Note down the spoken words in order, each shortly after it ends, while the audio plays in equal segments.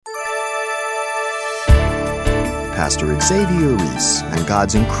Pastor Xavier Reese and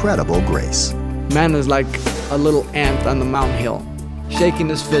God's incredible grace. Man is like a little ant on the mountain hill, shaking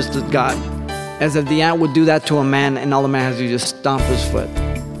his fist at God, as if the ant would do that to a man and all the man has to do is just stomp his foot.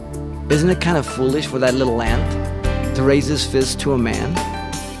 Isn't it kind of foolish for that little ant to raise his fist to a man?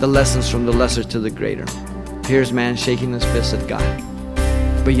 The lessons from the lesser to the greater. Here's man shaking his fist at God,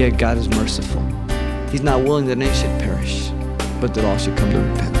 but yet God is merciful. He's not willing that any should perish, but that all should come to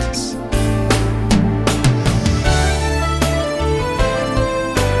repentance.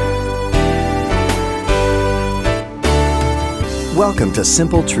 Welcome to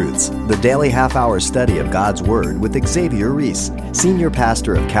Simple Truths, the daily half-hour study of God's Word with Xavier Reese, Senior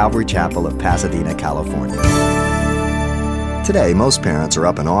Pastor of Calvary Chapel of Pasadena, California. Today, most parents are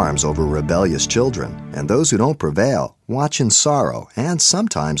up in arms over rebellious children, and those who don't prevail watch in sorrow and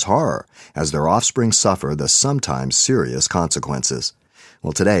sometimes horror as their offspring suffer the sometimes serious consequences.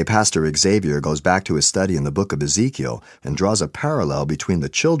 Well, today, Pastor Xavier goes back to his study in the book of Ezekiel and draws a parallel between the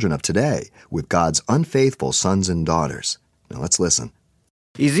children of today with God's unfaithful sons and daughters. Now let's listen.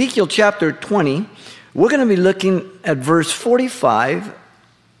 Ezekiel chapter 20, we're going to be looking at verse 45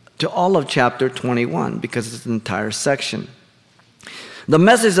 to all of chapter 21 because it's an entire section. The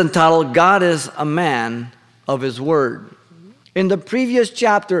message is entitled, God is a man of his word. In the previous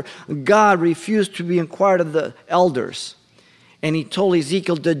chapter, God refused to be inquired of the elders, and he told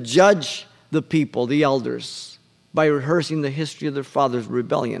Ezekiel to judge the people, the elders, by rehearsing the history of their father's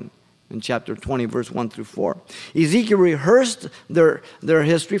rebellion. In chapter 20, verse 1 through 4. Ezekiel rehearsed their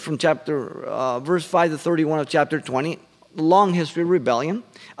history from verse 5 to 31 of chapter 20, the long history of rebellion,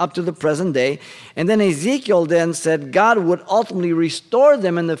 up to the present day. And then Ezekiel then said God would ultimately restore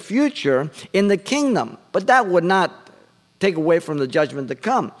them in the future in the kingdom. But that would not take away from the judgment to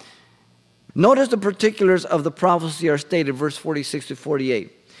come. Notice the particulars of the prophecy are stated, verse 46 to 48.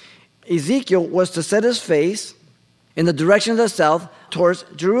 Ezekiel was to set his face in the direction of the south towards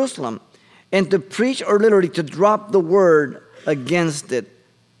Jerusalem, and to preach, or literally to drop the word against it.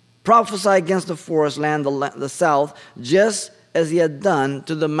 Prophesy against the forest land, the south, just as he had done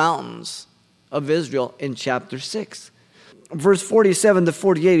to the mountains of Israel in chapter 6. Verse 47 to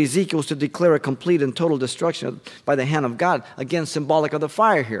 48, Ezekiel was to declare a complete and total destruction by the hand of God. Again, symbolic of the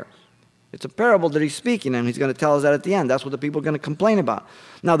fire here. It's a parable that he's speaking, and he's going to tell us that at the end. That's what the people are going to complain about.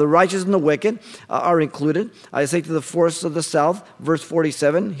 Now, the righteous and the wicked are included. I say to the forests of the south, verse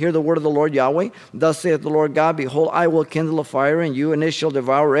 47, hear the word of the Lord Yahweh. Thus saith the Lord God, behold, I will kindle a fire in you, and it shall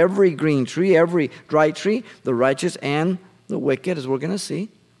devour every green tree, every dry tree, the righteous and the wicked, as we're going to see.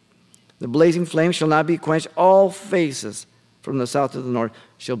 The blazing flame shall not be quenched. All faces from the south to the north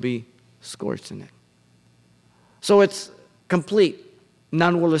shall be scorched in it. So it's complete.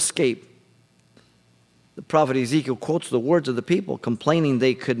 None will escape. The prophet Ezekiel quotes the words of the people, complaining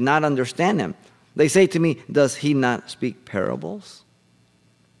they could not understand him. They say to me, does he not speak parables?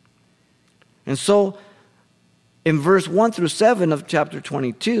 And so, in verse 1 through 7 of chapter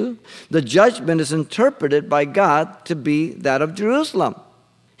 22, the judgment is interpreted by God to be that of Jerusalem.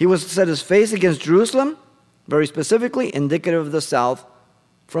 He was to set his face against Jerusalem, very specifically, indicative of the south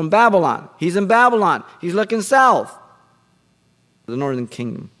from Babylon. He's in Babylon. He's looking south. The northern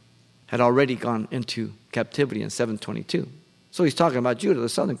kingdom had already gone into captivity in 722. So he's talking about Judah, the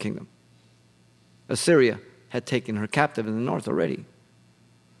southern kingdom. Assyria had taken her captive in the north already.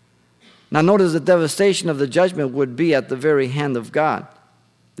 Now notice the devastation of the judgment would be at the very hand of God.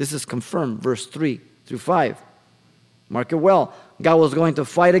 This is confirmed, verse 3 through 5. Mark it well. God was going to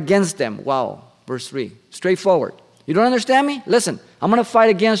fight against them. Wow, verse 3. Straightforward. You don't understand me? Listen, I'm going to fight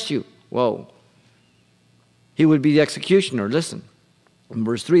against you. Whoa. He would be the executioner. Listen, in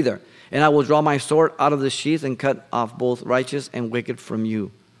verse 3 there. And I will draw my sword out of the sheath and cut off both righteous and wicked from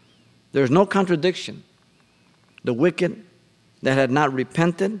you. There's no contradiction. The wicked that had not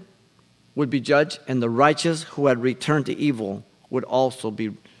repented would be judged, and the righteous who had returned to evil would also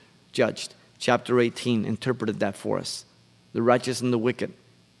be judged. Chapter 18 interpreted that for us. The righteous and the wicked.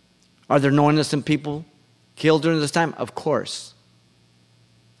 Are there no innocent people killed during this time? Of course.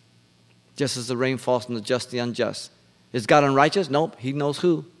 Just as the rain falls on the just and the unjust. Is God unrighteous? Nope. He knows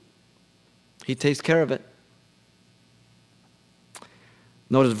who. He takes care of it.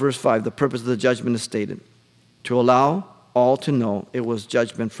 Notice verse 5. The purpose of the judgment is stated. To allow all to know it was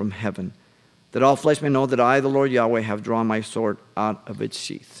judgment from heaven. That all flesh may know that I, the Lord Yahweh, have drawn my sword out of its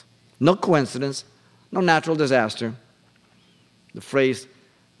sheath. No coincidence. No natural disaster. The phrase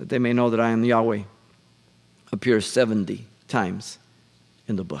that they may know that I am Yahweh appears 70 times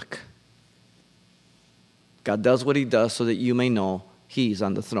in the book. God does what he does so that you may know he's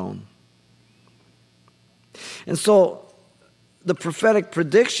on the throne. And so the prophetic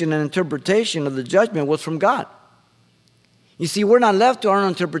prediction and interpretation of the judgment was from God. You see, we're not left to our own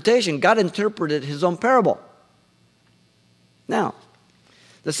interpretation. God interpreted his own parable. Now,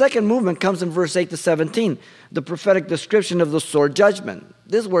 the second movement comes in verse 8 to 17, the prophetic description of the sword judgment.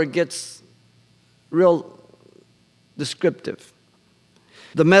 This is where it gets real descriptive.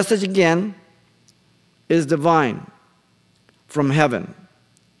 The message again is divine from heaven.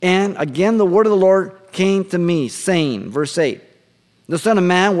 And again, the word of the Lord came to me, saying, verse 8, the Son of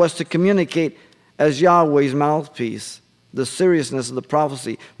Man was to communicate as Yahweh's mouthpiece the seriousness of the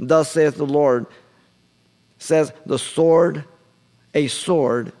prophecy. Thus saith the Lord, says a sword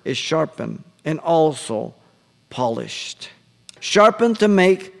is sharpened and also polished. Sharpened to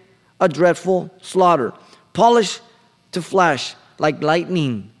make a dreadful slaughter. Polished to flash like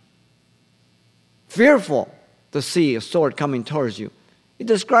lightning. Fearful to see a sword coming towards you. He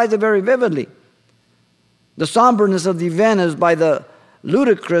describes it very vividly. The somberness of the event is by the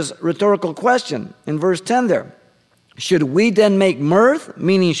ludicrous rhetorical question in verse 10 there. Should we then make mirth?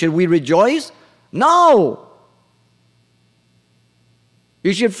 Meaning, should we rejoice? No.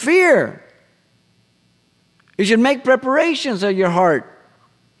 You should fear. You should make preparations of your heart.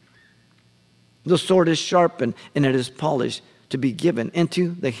 The sword is sharpened and it is polished to be given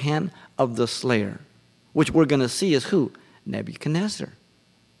into the hand of the slayer, which we're going to see is who? Nebuchadnezzar.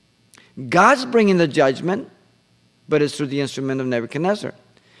 God's bringing the judgment, but it's through the instrument of Nebuchadnezzar.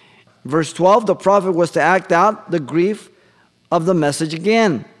 Verse 12, the prophet was to act out the grief of the message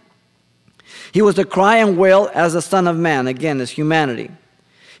again. He was to cry and wail as the Son of Man, again, as humanity.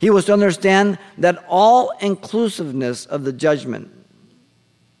 He was to understand that all-inclusiveness of the judgment.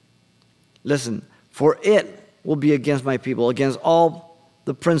 Listen, for it will be against my people, against all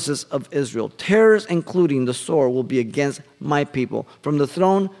the princes of Israel. Terrors, including the sword, will be against my people, from the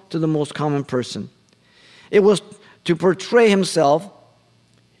throne to the most common person. It was to portray himself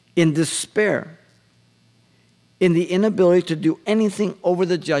in despair, in the inability to do anything over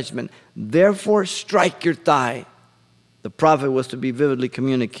the judgment. Therefore, strike your thigh. The prophet was to be vividly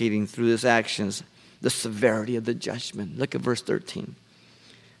communicating through his actions the severity of the judgment. Look at verse 13.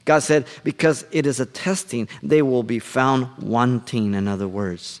 God said, because it is a testing, they will be found wanting, in other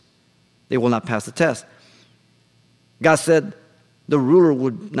words. They will not pass the test. God said the ruler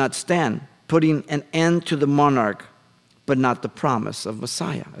would not stand, putting an end to the monarch, but not the promise of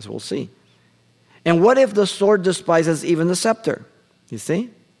Messiah, as we'll see. And what if the sword despises even the scepter? You see?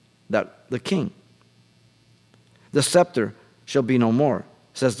 That the king. The scepter shall be no more,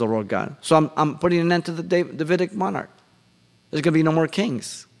 says the Lord God. So I'm putting an end to the Davidic monarch. There's going to be no more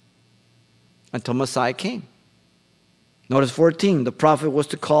kings until Messiah came. Notice 14, the prophet was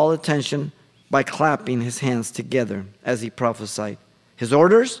to call attention by clapping his hands together as he prophesied. His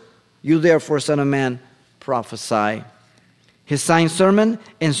orders, you therefore, Son of Man, prophesy. His sign sermon,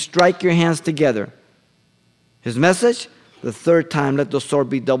 and strike your hands together. His message, the third time, let the sword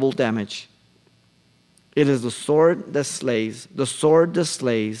be double damaged. It is the sword that slays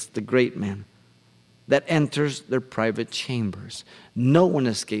the great men, that enters their private chambers. No one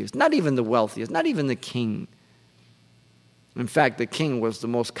escapes, not even the wealthiest, not even the king. In fact, the king was the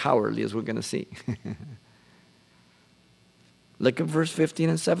most cowardly, as we're going to see. Look at verse 15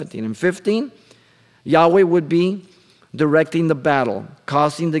 and 17. In 15, Yahweh would be directing the battle,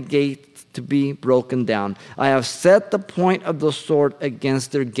 causing the gates to be broken down. I have set the point of the sword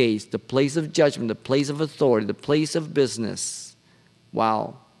against their gates, the place of judgment, the place of authority, the place of business.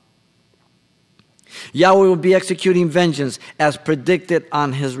 Wow. Yahweh will be executing vengeance as predicted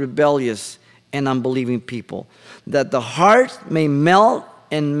on his rebellious and unbelieving people, that the heart may melt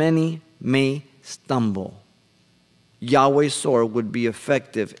and many may stumble. Yahweh's sword would be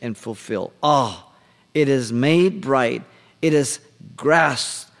effective and fulfilled. It is made bright. It is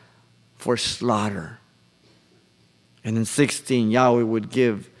grasped for slaughter. And in 16, Yahweh would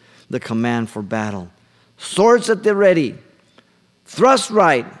give the command for battle. Swords at the ready. Thrust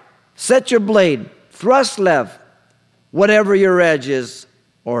right. Set your blade. Thrust left. Whatever your edge is,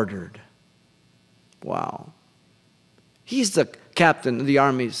 ordered. Wow. He's the captain of the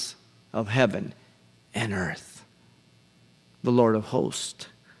armies of heaven and earth. The Lord of hosts.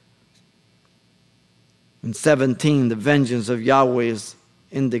 In 17, the vengeance of Yahweh's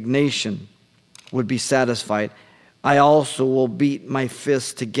indignation would be satisfied. I also will beat my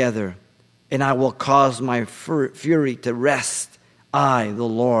fists together, and I will cause my fury to rest. I, the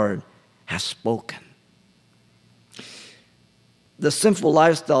Lord, have spoken. The sinful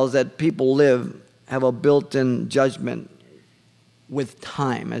lifestyles that people live have a built-in judgment with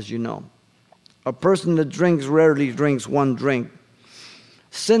time, as you know. A person that drinks rarely drinks one drink.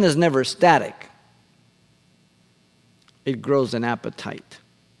 Sin is never static. It grows in appetite.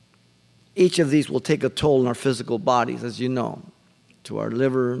 Each of these will take a toll on our physical bodies, as you know, to our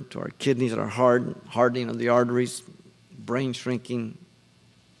liver, to our kidneys, our heart, hardening of the arteries, brain shrinking.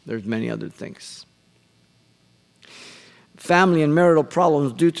 There's many other things. Family and marital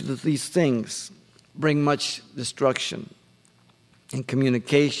problems due to these things bring much destruction in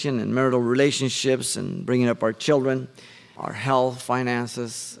communication and marital relationships and bringing up our children, our health,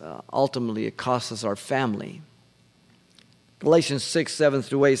 finances. Ultimately, it costs us our family. Galatians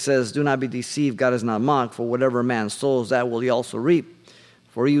 6:7-8 says, "Do not be deceived, God is not mocked, for whatever a man sows, that will he also reap.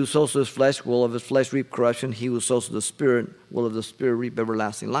 For he who sows to his flesh will of his flesh reap corruption. He who sows to the Spirit will of the Spirit reap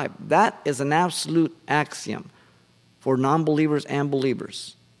everlasting life." That is an absolute axiom for non-believers and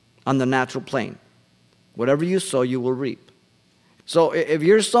believers on the natural plane. Whatever you sow, you will reap. So if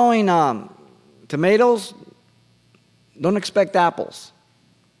you're sowing tomatoes, don't expect apples.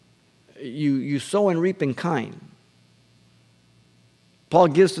 You sow and reap in kind. Paul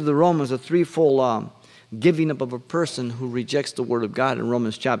gives to the Romans a threefold giving up of a person who rejects the word of God in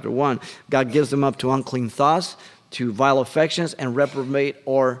Romans chapter 1. God gives them up to unclean thoughts, to vile affections, and reprobate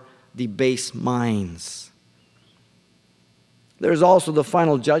or debased minds. There's also the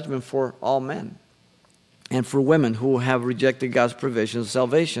final judgment for all men and for women who have rejected God's provision of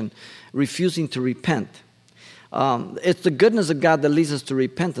salvation, refusing to repent. It's the goodness of God that leads us to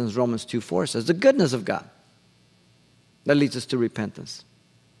repentance, Romans 2:4 says. The goodness of God that leads us to repentance.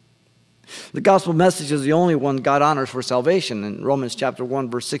 The gospel message is the only one God honors for salvation. In Romans chapter 1,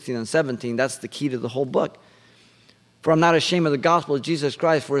 verse 16 and 17, that's the key to the whole book. "For I'm not ashamed of the gospel of Jesus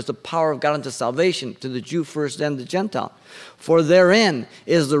Christ, for it's the power of God unto salvation, to the Jew first, then the Gentile. For therein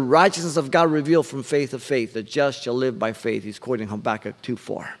is the righteousness of God revealed from faith to faith. The just shall live by faith." He's quoting Habakkuk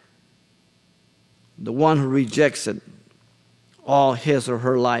 2:4. The one who rejects it all his or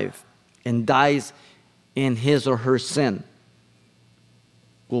her life and dies in his or her sin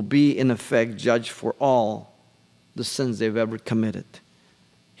will be in effect judged for all the sins they've ever committed.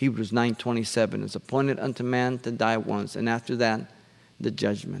 Hebrews 9:27, "It's appointed unto man to die once, and after that, the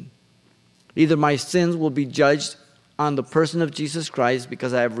judgment. Either my sins will be judged on the person of Jesus Christ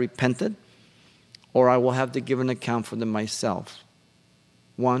because I have repented, or I will have to give an account for them myself.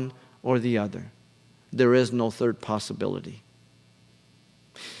 One or the other. There is no third possibility."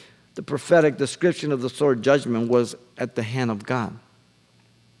 The prophetic description of the sword judgment was at the hand of God.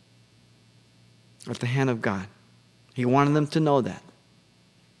 At the hand of God. He wanted them to know that.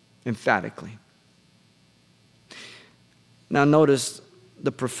 Emphatically. Now notice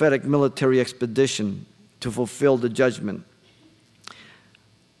the prophetic military expedition to fulfill the judgment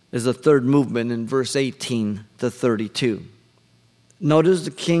is the third movement in verse 18 to 32. Notice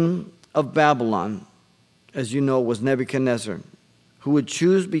the king of Babylon, as you know, was Nebuchadnezzar, who would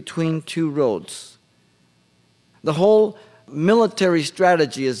choose between two roads. The whole military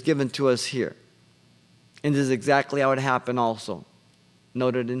strategy is given to us here. And this is exactly how it happened also,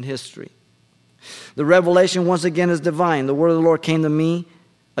 noted in history. The revelation once again is divine. The word of the Lord came to me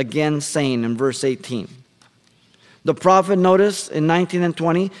again saying in verse 18. The prophet, notice, in 19 and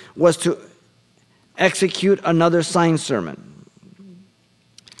 20, was to execute another sign sermon,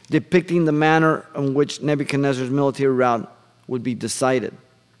 depicting the manner in which Nebuchadnezzar's military route would be decided.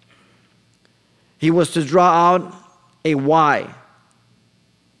 He was to draw out a Y,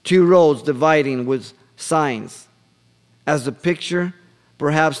 two roads dividing with signs, as the picture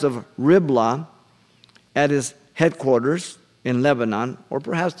perhaps of Riblah at his headquarters in Lebanon, or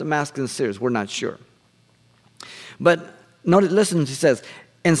perhaps Damascus, Syria. We're not sure. But notice, listen, he says,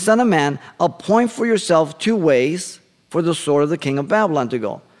 "And son of man, appoint for yourself two ways for the sword of the king of Babylon to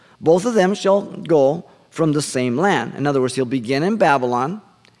go. Both of them shall go from the same land." In other words, he'll begin in Babylon,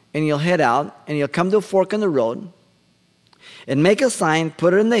 and he'll head out, and he'll come to a fork in the road, and make a sign,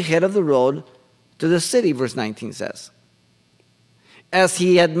 put it in the head of the road to the city, verse 19 says. As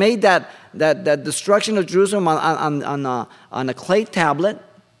he had made that destruction of Jerusalem on a clay tablet,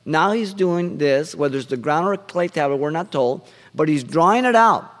 now he's doing this, whether it's the ground or a clay tablet, we're not told, but he's drawing it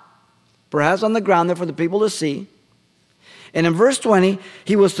out, perhaps on the ground there for the people to see. And in verse 20,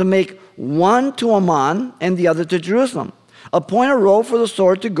 he was to make one to Ammon and the other to Jerusalem. Appoint a road for the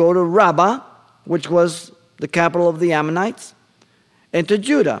sword to go to Rabbah, which was the capital of the Ammonites, and to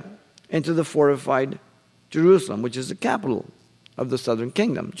Judah, and to the fortified Jerusalem, which is the capital of the southern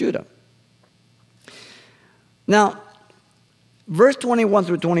kingdom, Judah. Now, verse 21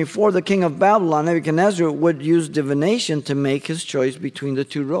 through 24, the king of Babylon, Nebuchadnezzar, would use divination to make his choice between the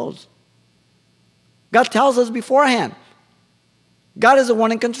two roads. God tells us beforehand. God is the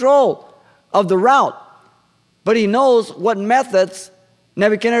one in control of the route. But he knows what methods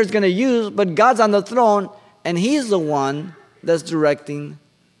Nebuchadnezzar is going to use, but God's on the throne, and he's the one that's directing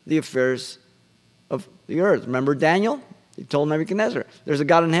the affairs of the earth. Remember Daniel? He told Nebuchadnezzar, there's a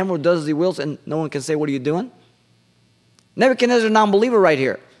God in heaven who does as he wills, and no one can say, what are you doing? Nebuchadnezzar is a non-believer right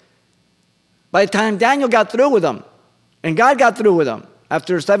here. By the time Daniel got through with him, and God got through with him,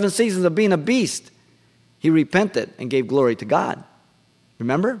 after 7 seasons of being a beast, he repented and gave glory to God.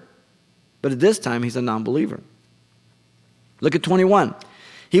 Remember? But at this time, he's a non-believer. Look at 21.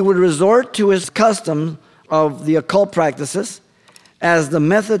 He would resort to his custom of the occult practices as the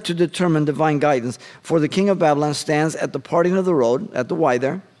method to determine divine guidance. For the king of Babylon stands at the parting of the road, at the Y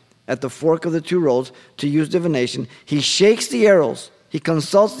there, at the fork of the 2 roads, to use divination. He shakes the arrows, he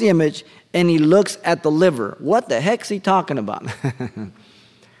consults the image, and he looks at the liver. What the heck's he talking about?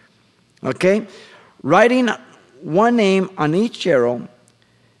 Okay? Writing one name on each arrow,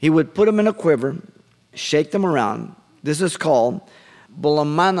 he would put them in a quiver, shake them around. This is called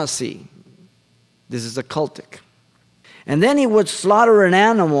Bulamanasi. This is occultic. And then he would slaughter an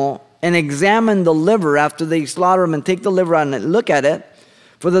animal and examine the liver after they slaughter him and take the liver out and look at it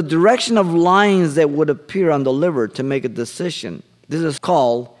for the direction of lines that would appear on the liver to make a decision. This is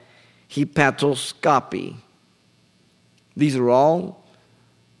called hepatoscopy. These are all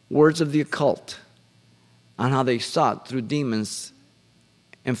words of the occult on how they sought through demons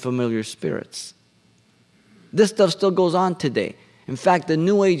and familiar spirits. This stuff still goes on today. In fact, the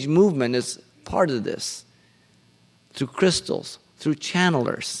New Age movement is part of this. Through crystals, through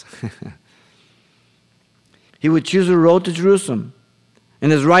channelers. He would choose a road to Jerusalem. In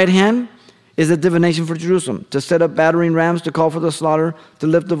his right hand is a divination for Jerusalem, to set up battering rams, to call for the slaughter, to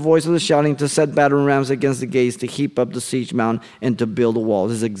lift the voice of the shouting, to set battering rams against the gates, to heap up the siege mound, and to build a wall.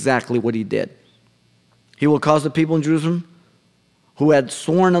 This is exactly what he did. He will cause the people in Jerusalem who had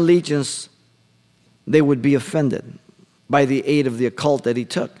sworn allegiance, they would be offended by the aid of the occult that he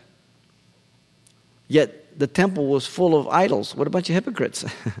took. Yet the temple was full of idols. What a bunch of hypocrites.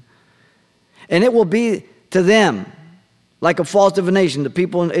 And it will be to them like a false divination, the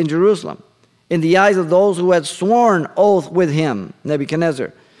people in Jerusalem, in the eyes of those who had sworn oath with him,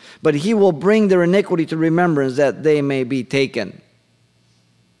 Nebuchadnezzar. But he will bring their iniquity to remembrance, that they may be taken.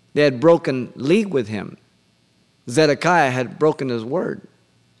 They had broken league with him. Zedekiah had broken his word.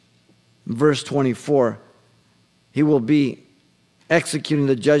 Verse 24, he will be executing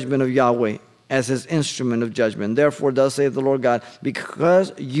the judgment of Yahweh as his instrument of judgment. Therefore, thus saith the Lord God,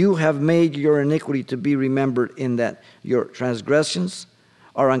 because you have made your iniquity to be remembered, in that your transgressions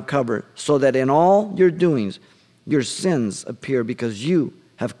are uncovered, so that in all your doings your sins appear, because you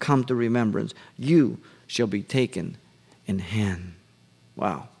have come to remembrance, you shall be taken in hand.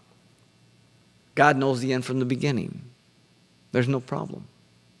 Wow. God knows the end from the beginning. There's no problem.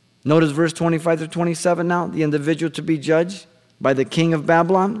 Notice verse 25 to 27 now. The individual to be judged by the king of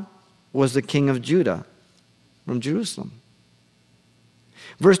Babylon was the king of Judah from Jerusalem.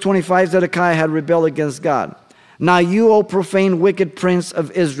 Verse 25, Zedekiah had rebelled against God. Now you, O profane, wicked prince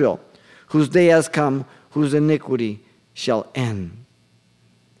of Israel, whose day has come, whose iniquity shall end.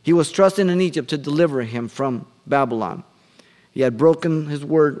 He was trusting in Egypt to deliver him from Babylon. He had broken his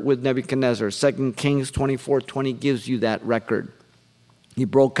word with Nebuchadnezzar. 2 Kings 24:20 gives you that record. He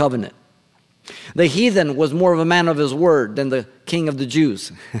broke covenant. The heathen was more of a man of his word than the king of the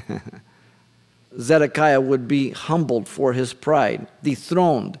Jews. Zedekiah would be humbled for his pride,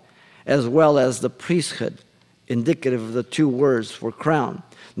 dethroned, as well as the priesthood, indicative of the 2 words for crown.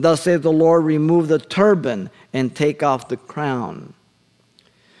 Thus saith the Lord, remove the turban and take off the crown.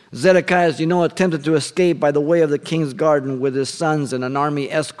 Zedekiah, as you know, attempted to escape by the way of the king's garden with his sons and an army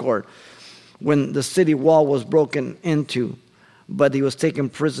escort when the city wall was broken into. But he was taken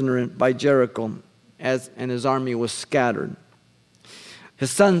prisoner by Jericho, and his army was scattered. His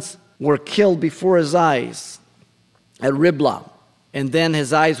sons were killed before his eyes at Riblah, and then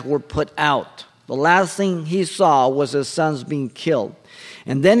his eyes were put out. The last thing he saw was his sons being killed.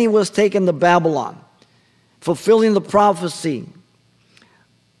 And then he was taken to Babylon, fulfilling the prophecy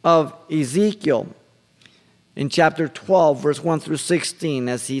of Ezekiel in chapter 12, verse 1 through 16,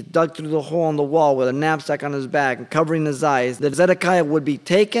 as he dug through the hole in the wall with a knapsack on his back and covering his eyes, that Zedekiah would be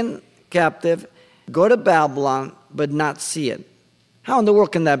taken captive, go to Babylon, but not see it. How in the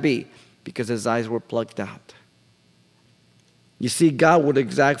world can that be? Because his eyes were plucked out. You see, God would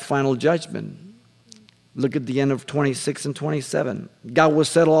exact final judgment. Look at the end of 26 and 27. God will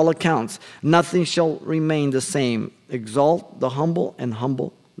settle all accounts. Nothing shall remain the same. Exalt the humble and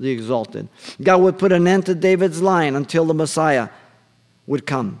humble the exalted. God would put an end to David's line until the Messiah would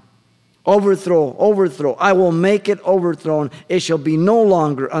come. Overthrow, overthrow. I will make it overthrown. It shall be no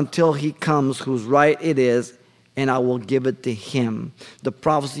longer until he comes whose right it is, and I will give it to him. The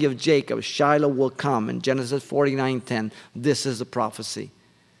prophecy of Jacob, Shiloh will come in Genesis 49:10. This is the prophecy.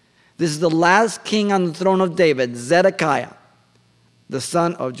 This is the last king on the throne of David, Zedekiah, the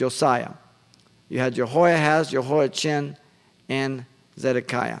son of Josiah. You had Jehoahaz, Jehoiachin, and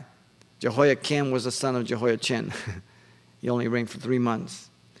Zedekiah. Jehoiakim was the son of Jehoiachin. He only reigned for 3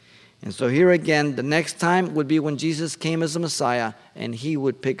 months. And so here again, the next time would be when Jesus came as the Messiah, and he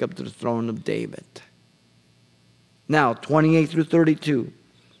would pick up the throne of David. Now, 28 through 32,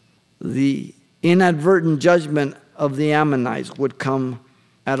 the inadvertent judgment of the Ammonites would come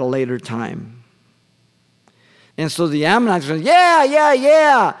at a later time. And so the Ammonites are saying,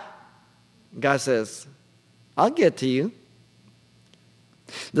 yeah. God says, I'll get to you.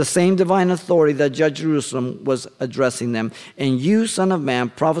 The same divine authority that judged Jerusalem was addressing them. And you, son of man,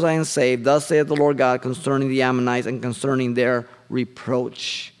 prophesy and say, thus saith the Lord God concerning the Ammonites and concerning their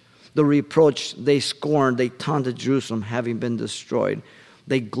reproach. The reproach they scorned, they taunted Jerusalem having been destroyed.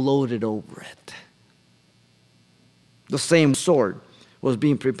 They gloated over it. The same sword was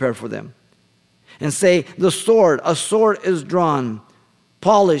being prepared for them. And say, a sword is drawn,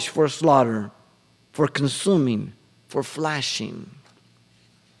 polished for slaughter, for consuming, for flashing.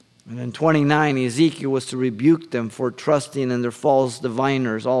 And in 29, Ezekiel was to rebuke them for trusting in their false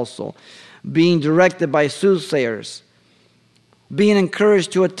diviners also, being directed by soothsayers, being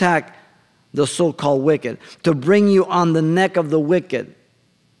encouraged to attack the so-called wicked, to bring you on the neck of the wicked,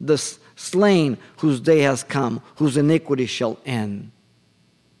 the slain whose day has come, whose iniquity shall end.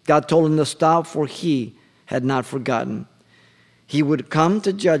 God told him to stop, for he had not forgotten. He would come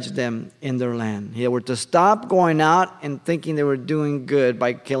to judge them in their land. They were to stop going out and thinking they were doing good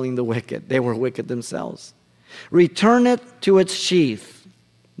by killing the wicked. They were wicked themselves. Return it to its sheath,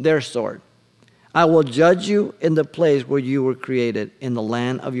 their sword. I will judge you in the place where you were created, in the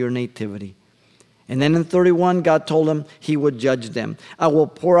land of your nativity. And then in 31, God told him he would judge them. I will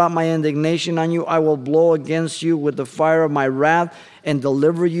pour out my indignation on you. I will blow against you with the fire of my wrath and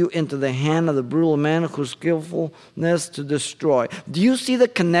deliver you into the hand of the brutal man whose skillfulness to destroy. Do you see the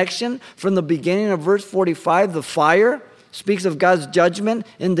connection from the beginning of verse 45? The fire speaks of God's judgment,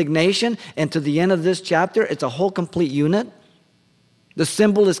 indignation, and to the end of this chapter, it's a whole complete unit. The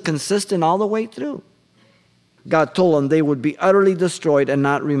symbol is consistent all the way through. God told them they would be utterly destroyed and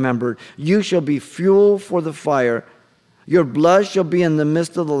not remembered. You shall be fuel for the fire. Your blood shall be in the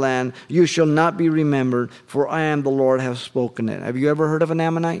midst of the land. You shall not be remembered, for I am the Lord, have spoken it. Have you ever heard of an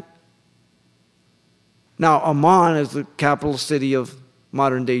Ammonite? Now, Amman is the capital city of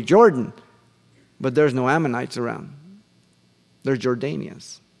modern-day Jordan, but there's no Ammonites around. There's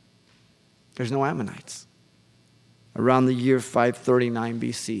Jordanians. There's no Ammonites. Around the year 539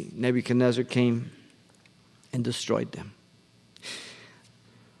 BC, Nebuchadnezzar came and destroyed them.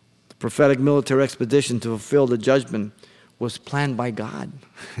 The prophetic military expedition to fulfill the judgment was planned by God.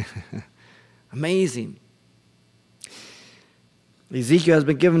 Amazing. Ezekiel has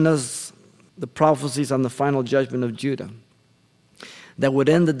been giving us the prophecies on the final judgment of Judah that would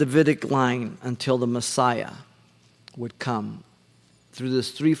end the Davidic line until the Messiah would come through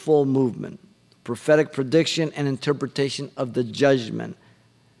this threefold movement: prophetic prediction and interpretation of the judgment.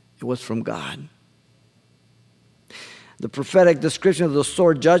 It was from God. The prophetic description of the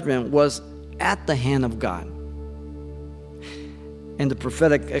sword judgment was at the hand of God. And the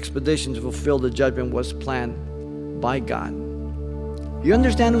prophetic expedition to fulfill the judgment was planned by God. You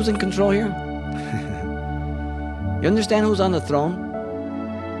understand who's in control here? You understand who's on the throne?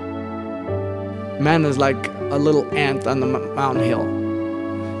 Man is like a little ant on the mountain hill,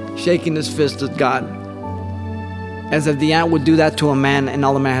 shaking his fist at God. As if the ant would do that to a man and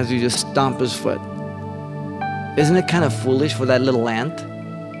all the man has to do is just stomp his foot. Isn't it kind of foolish for that little ant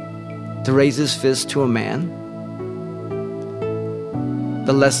to raise his fist to a man?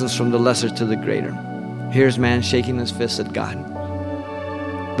 The lessons from the lesser to the greater. Here's man shaking his fist at God.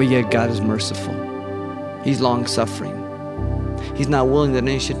 But yet God is merciful. He's long-suffering. He's not willing that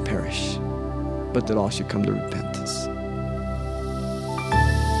any should perish, but that all should come to repentance.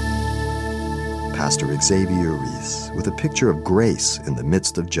 Pastor Xavier Reese with a picture of grace in the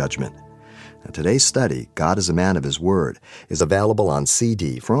midst of judgment. Now, today's study, God is a Man of His Word, is available on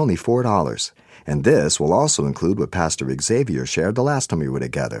CD for only $4. And this will also include what Pastor Xavier shared the last time we were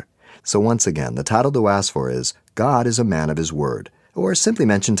together. So once again, the title to ask for is God is a Man of His Word, or simply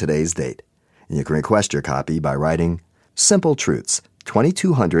mention today's date. And you can request your copy by writing Simple Truths,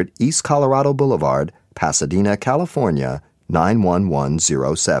 2200 East Colorado Boulevard, Pasadena, California,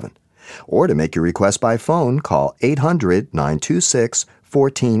 91107. Or to make your request by phone, call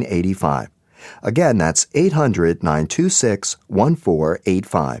 800-926-1485. Again, that's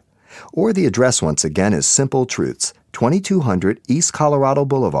 800-926-1485. Or the address once again is Simple Truths, 2200 East Colorado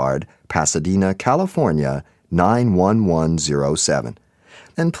Boulevard, Pasadena, California, 91107.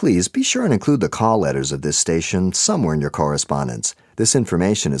 And please be sure and include the call letters of this station somewhere in your correspondence. This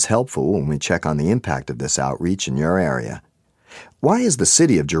information is helpful when we check on the impact of this outreach in your area. Why is the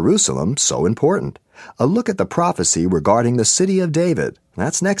city of Jerusalem so important? A look at the prophecy regarding the city of David.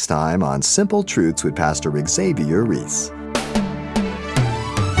 That's next time on Simple Truths with Pastor Xavier Reese.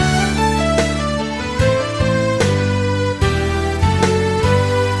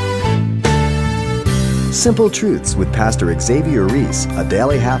 Simple Truths with Pastor Xavier Reese, a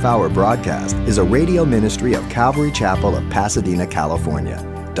daily half-hour broadcast, is a radio ministry of Calvary Chapel of Pasadena, California.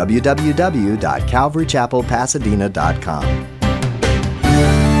 www.calvarychapelpasadena.com.